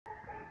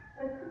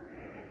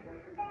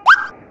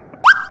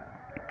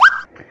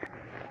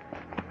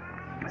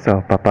So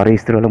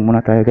paparehistro lang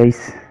muna tayo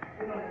guys.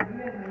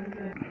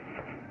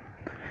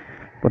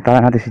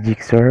 Puntahan natin si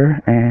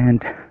Gixxer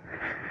and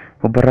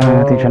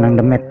pabarahan natin siya ng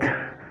damit.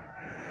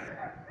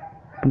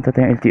 Punta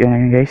tayong LTO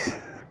ngayon guys.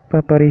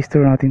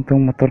 Paparehistro natin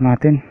tong motor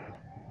natin.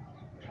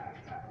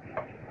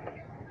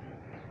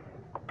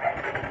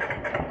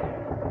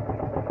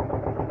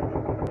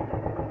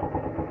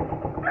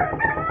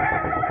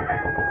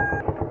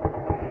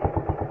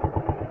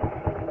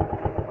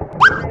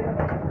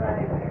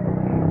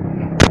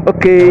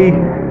 Okay.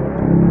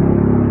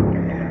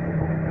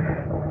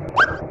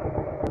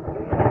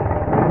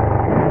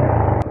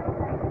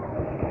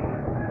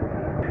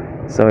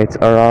 So it's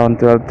around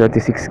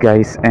 12:36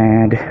 guys,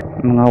 and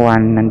mga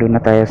 1 nandun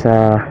na tayo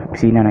sa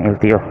opisina ng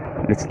LTO.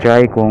 Let's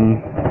try kung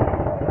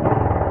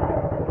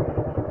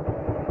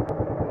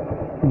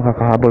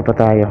makakahabol pa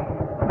tayo.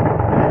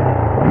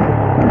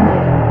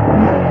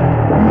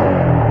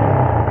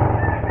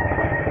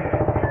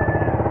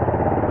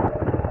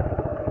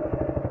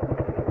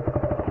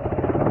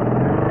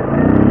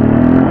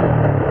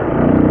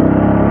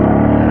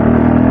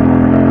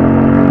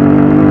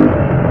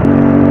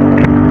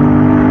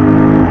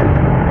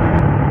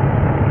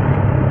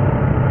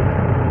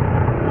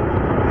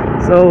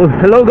 So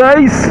hello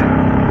guys,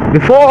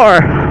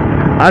 before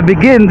I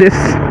begin this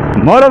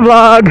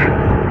motovlog,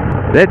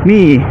 let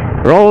me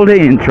roll the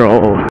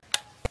intro.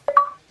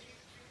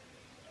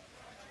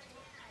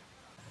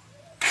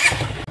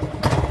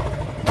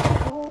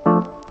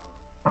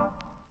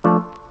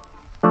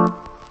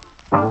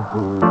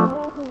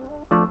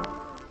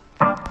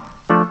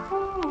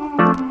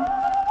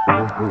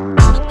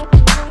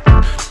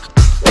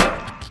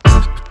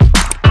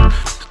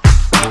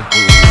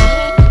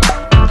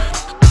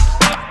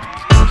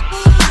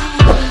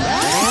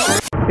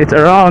 It's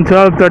around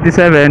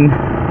 12:37.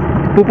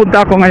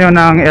 Pupunta ako ngayon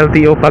ng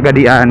LTO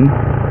Pagadian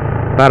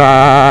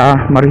para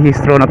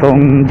marehistro na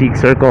tong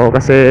Gixxer ko,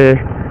 kasi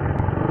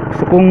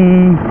gusto kong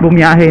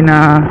bumiyahe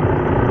na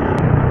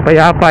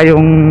payapa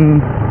yung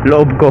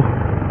loob ko,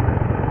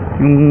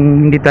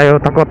 yung hindi tayo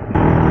takot.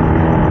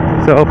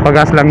 So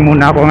pagas lang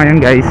muna ako ngayon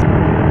guys.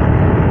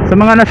 Sa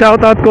mga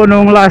na-shoutout ko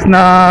nung last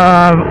na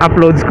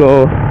uploads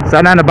ko,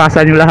 sana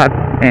nabasa nyo lahat,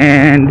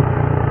 and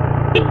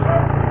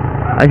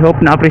I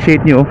hope na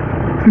appreciate nyo.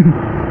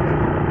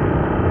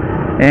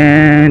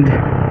 And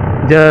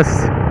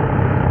just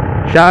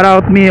shout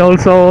out me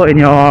also in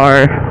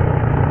your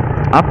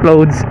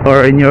uploads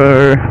or in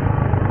your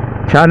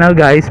channel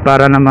guys,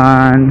 para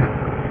naman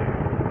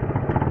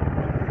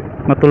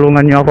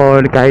matulungan nyo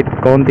ako kahit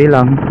konti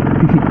lang.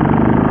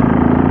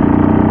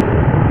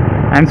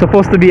 I'm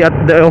supposed to be at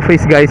the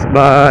office guys,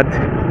 but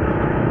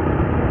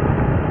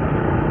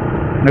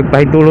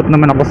nagpahintulot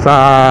naman ako sa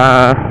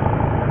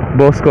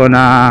boss ko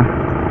na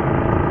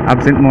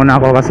absent muna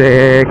ako kasi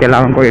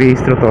kailangan ko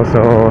i-rehistro to.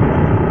 So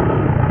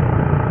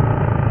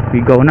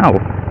we go now.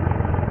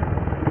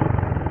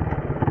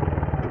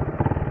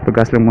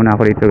 Pagkas lang muna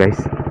ako dito guys.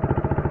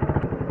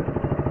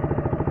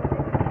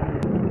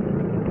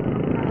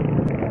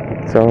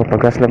 So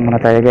pagkas lang muna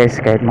tayo guys,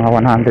 kahit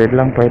mga 100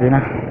 lang pwede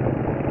na.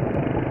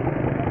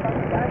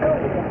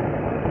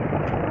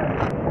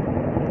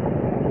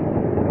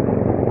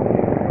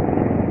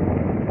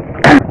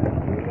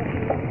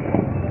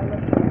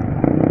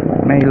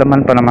 May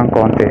laman pa naman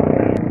konti.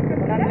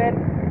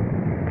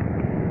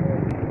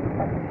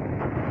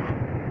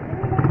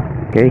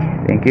 Okay,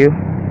 thank you.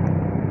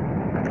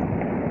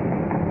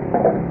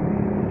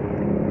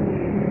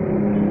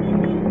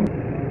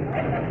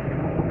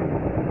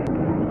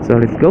 So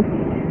let's go.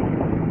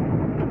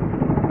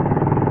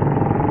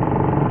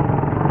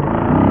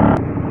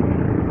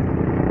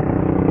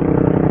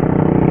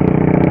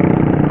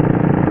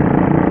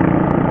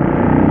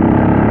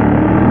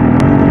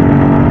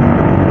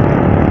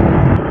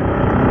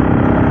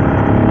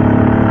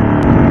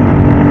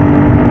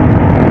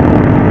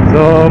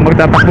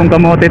 Magtatakbong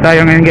kamote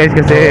tayo ngayon guys,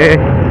 kasi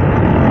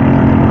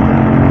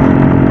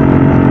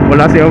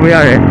wala si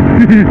OBR eh.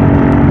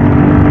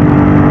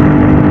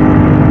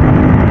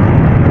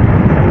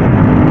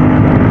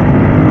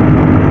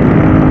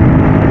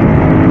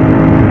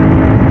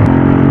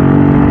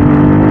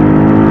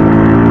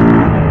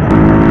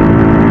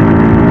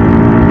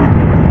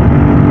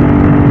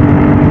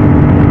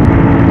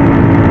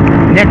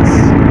 Next.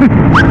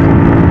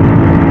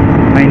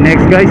 My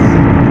next guys.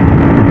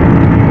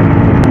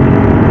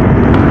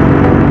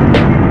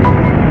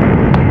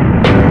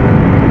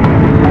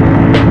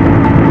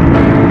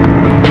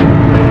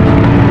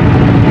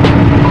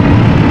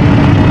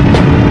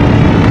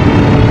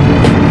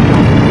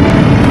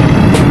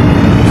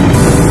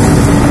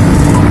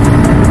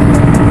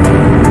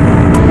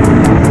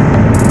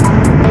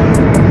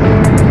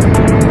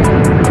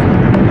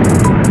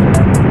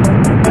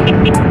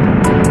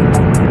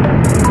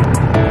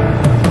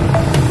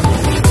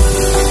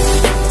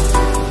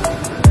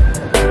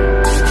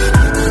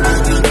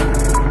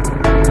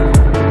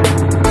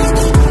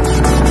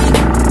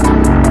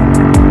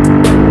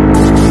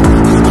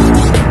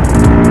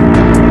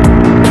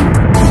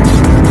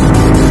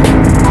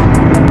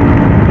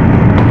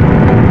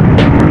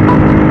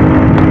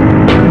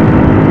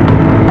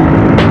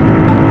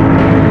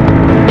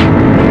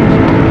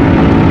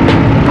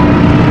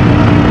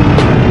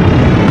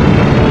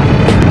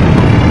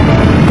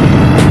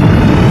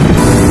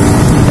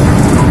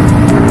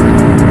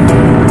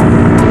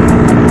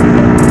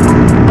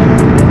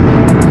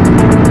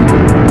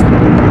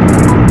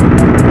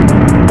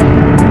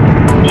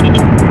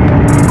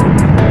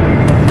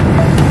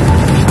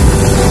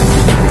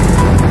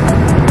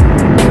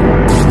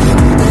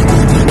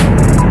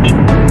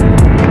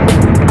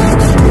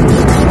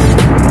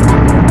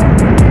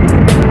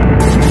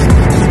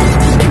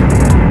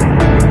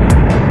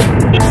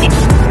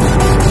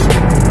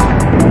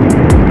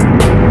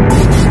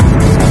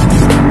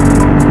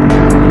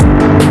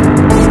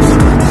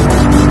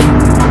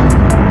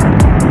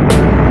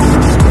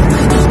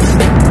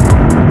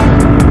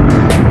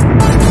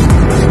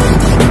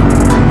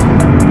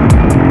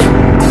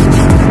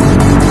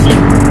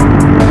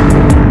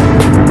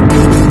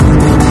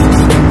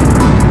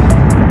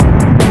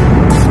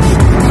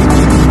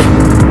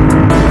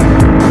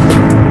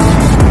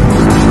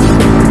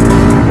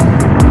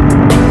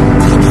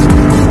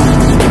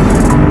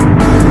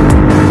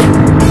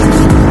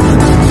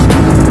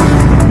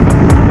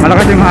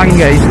 hangin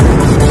guys.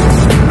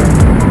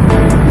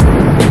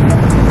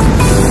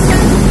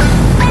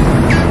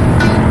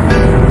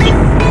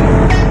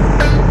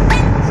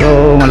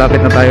 So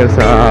malapit na tayo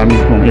sa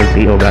mismong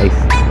LTO guys.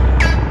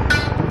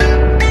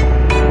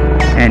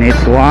 And it's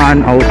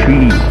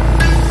 1:03.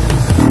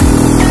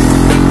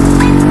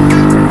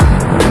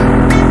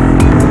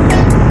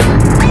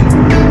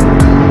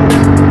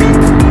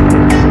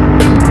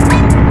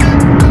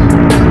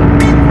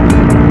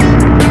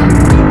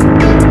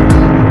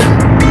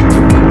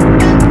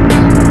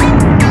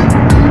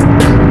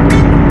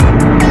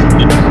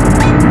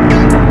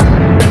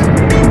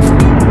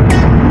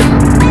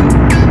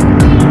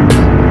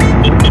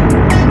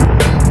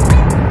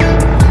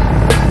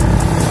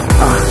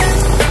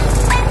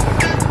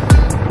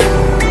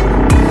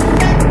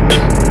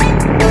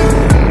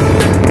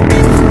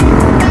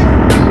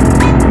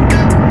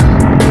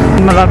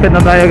 Malapit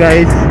na tayo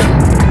guys.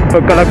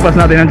 Pagkalagpas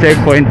natin ng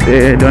checkpoint,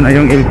 doon na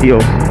yung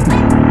LTO.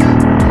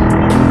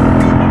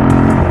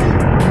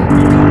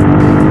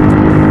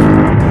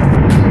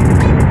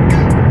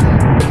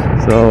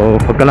 So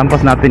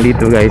pagkalampas natin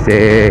dito guys,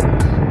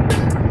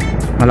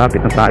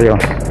 malapit na tayo.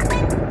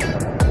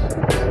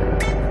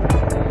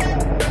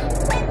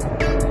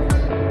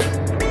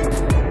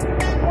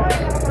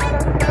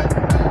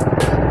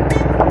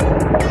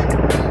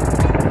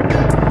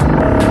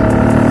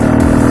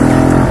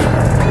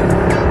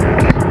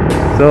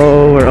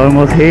 So we're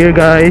almost here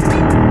guys.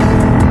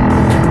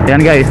 Ayan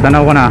guys,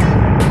 tanaw ko na.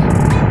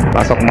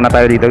 Pasok muna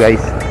tayo dito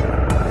guys.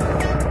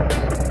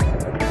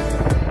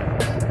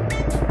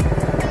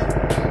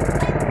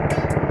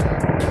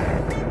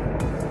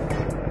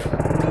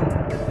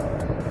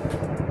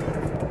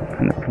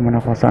 Hanap naman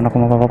ako saan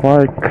ako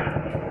mapapapark.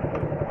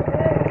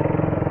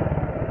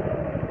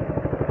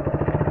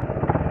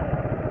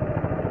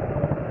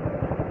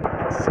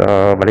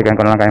 So balikan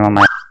ko na lang kayo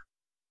mamaya.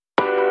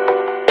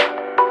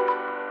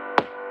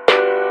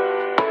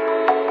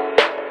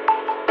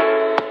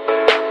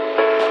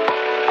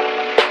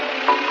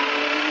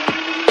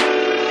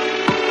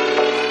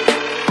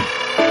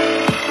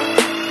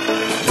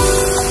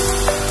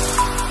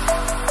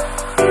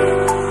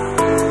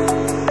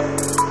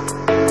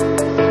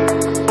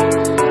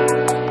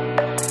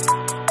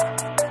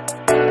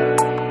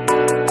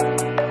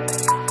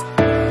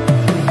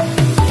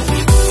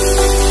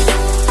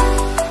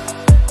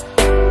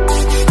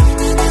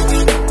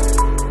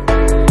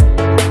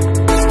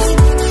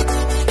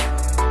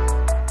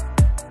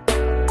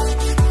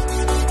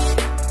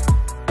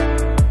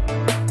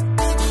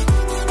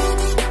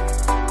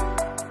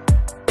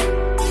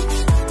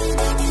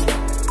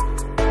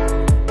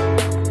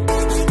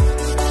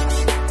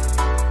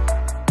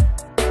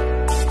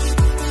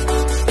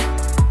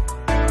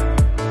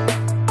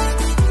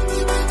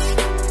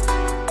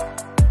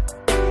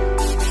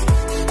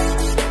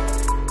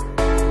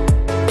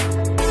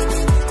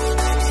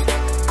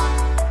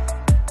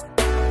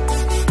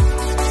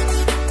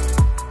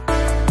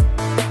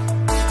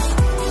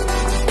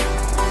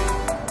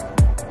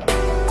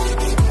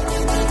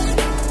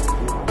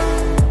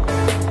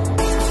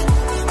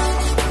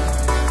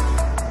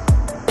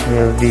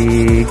 We'll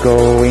be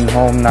going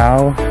home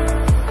now.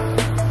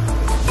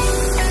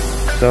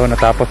 So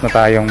natapos na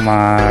tayong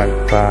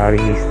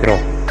magparehistro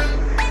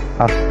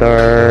after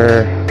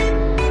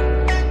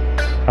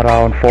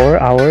around 4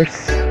 hours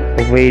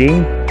of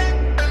waiting.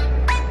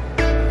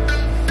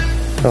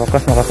 So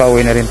kas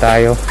makaka-uwi na rin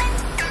tayo.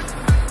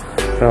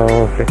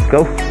 So let's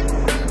go.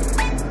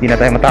 Hindi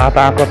na tayo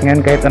matakatakot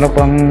ngayon kahit ano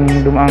pang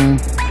dumaang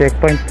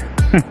checkpoint.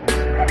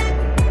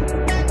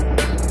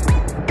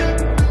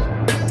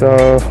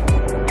 So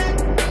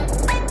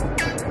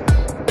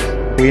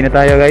uwi na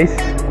tayo guys.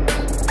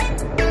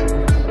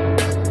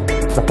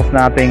 Tapos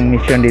na ating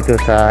mission dito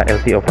sa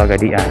LTO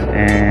Pagadian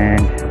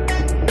and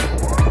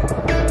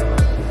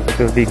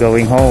we'll be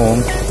going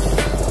home.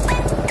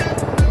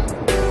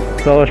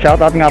 So shout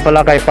out nga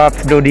pala kay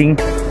Pops Doding,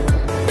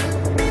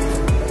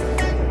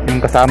 yung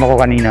kasama ko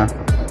kanina.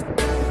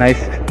 Nice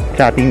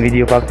chatting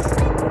video Pops.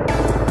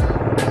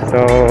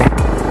 So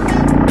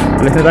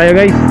alis na tayo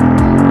guys.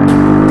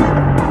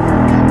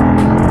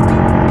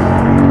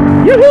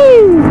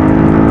 Yahoo!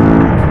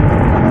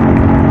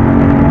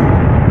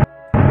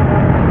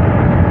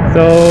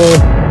 So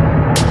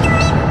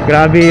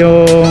grabe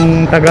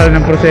yung tagal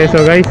ng proseso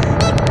guys.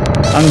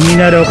 Ang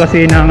hina daw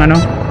kasi ng ang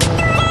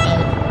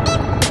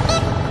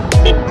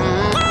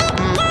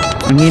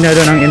hina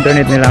daw ng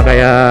internet nila,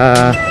 kaya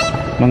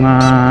mga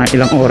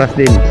ilang oras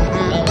din.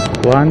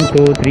 1,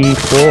 2, 3,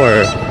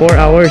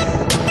 4 hours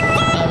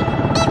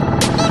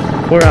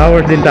 4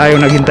 hours din tayo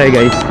naghintay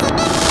guys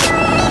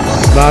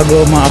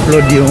bago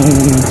ma-upload yung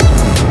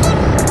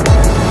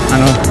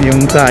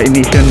yung sa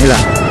emission nila.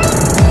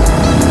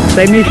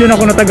 Sa emission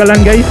ako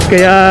natagalan guys,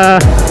 kaya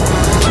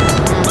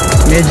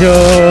medyo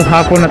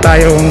hapon na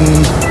tayong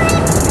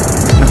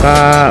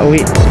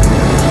naka-uwi.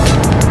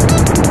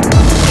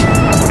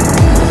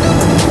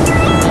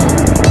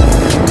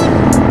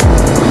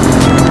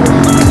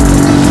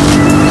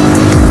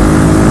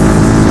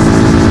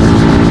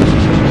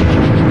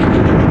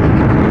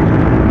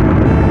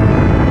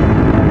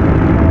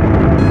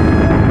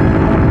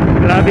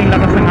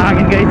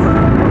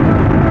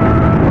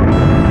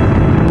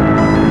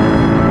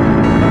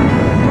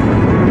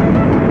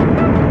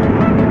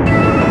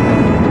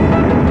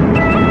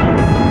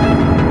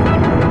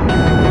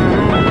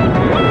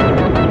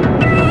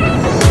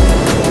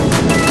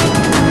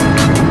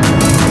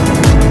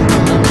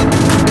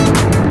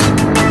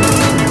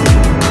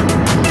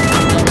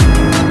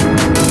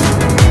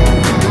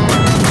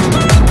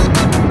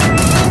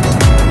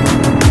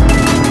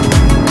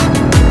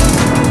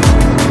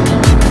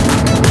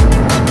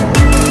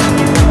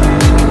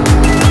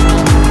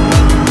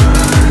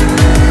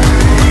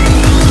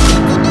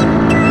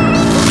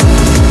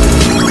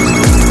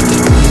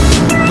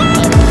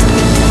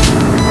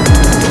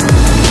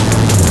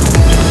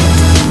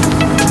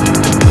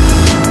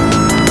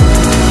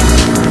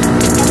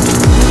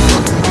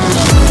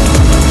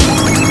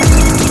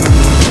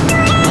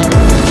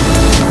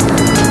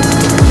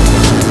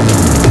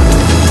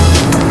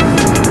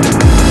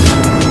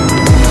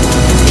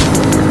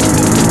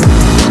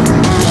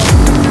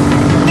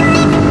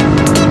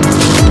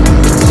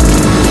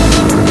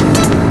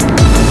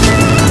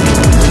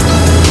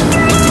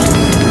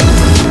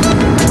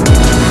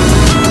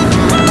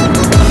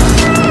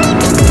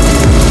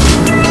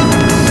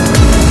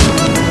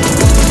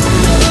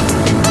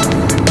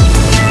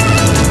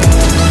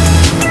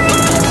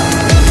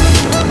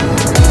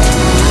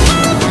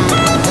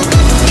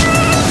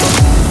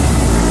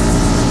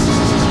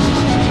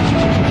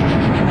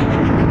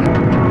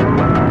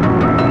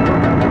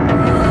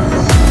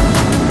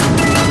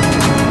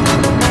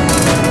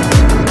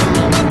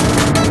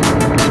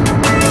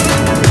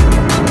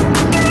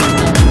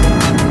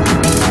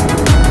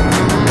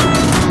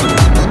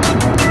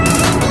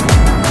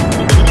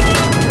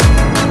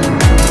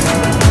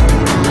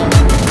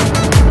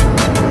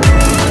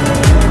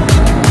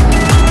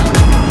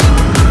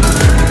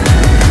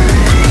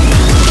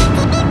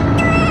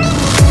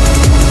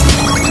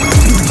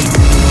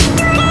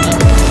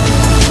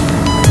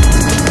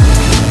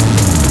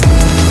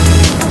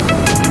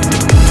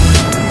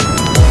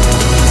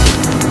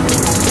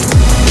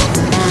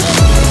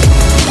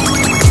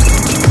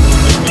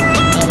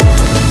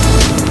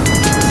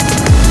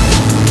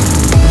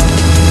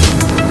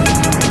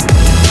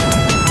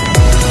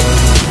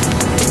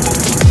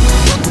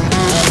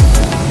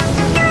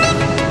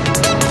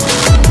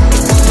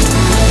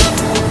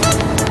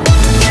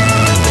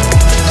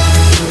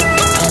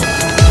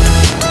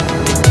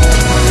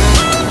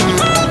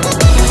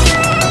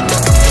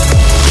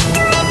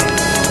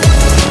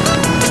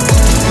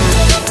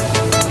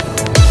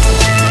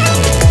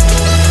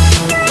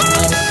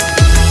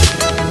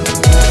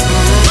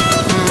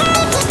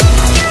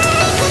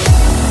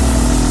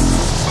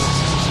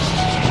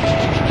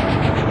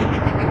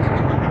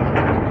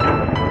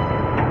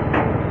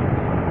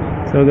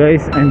 So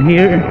guys, I'm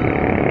here.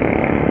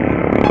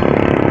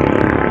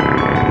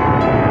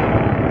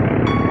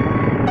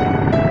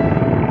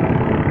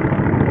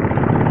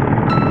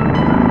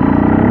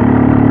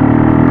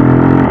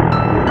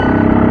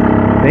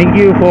 Thank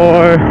you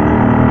for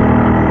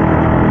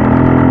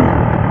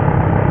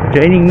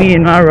joining me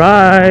in my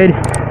ride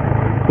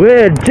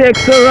with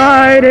Gixxer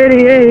Ride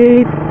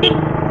 88.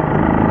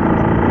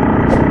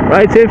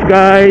 Ride safe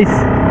guys.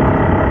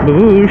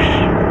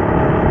 Boosh.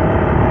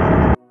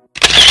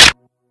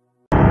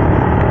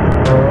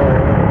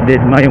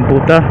 Dead ma yung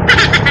puta.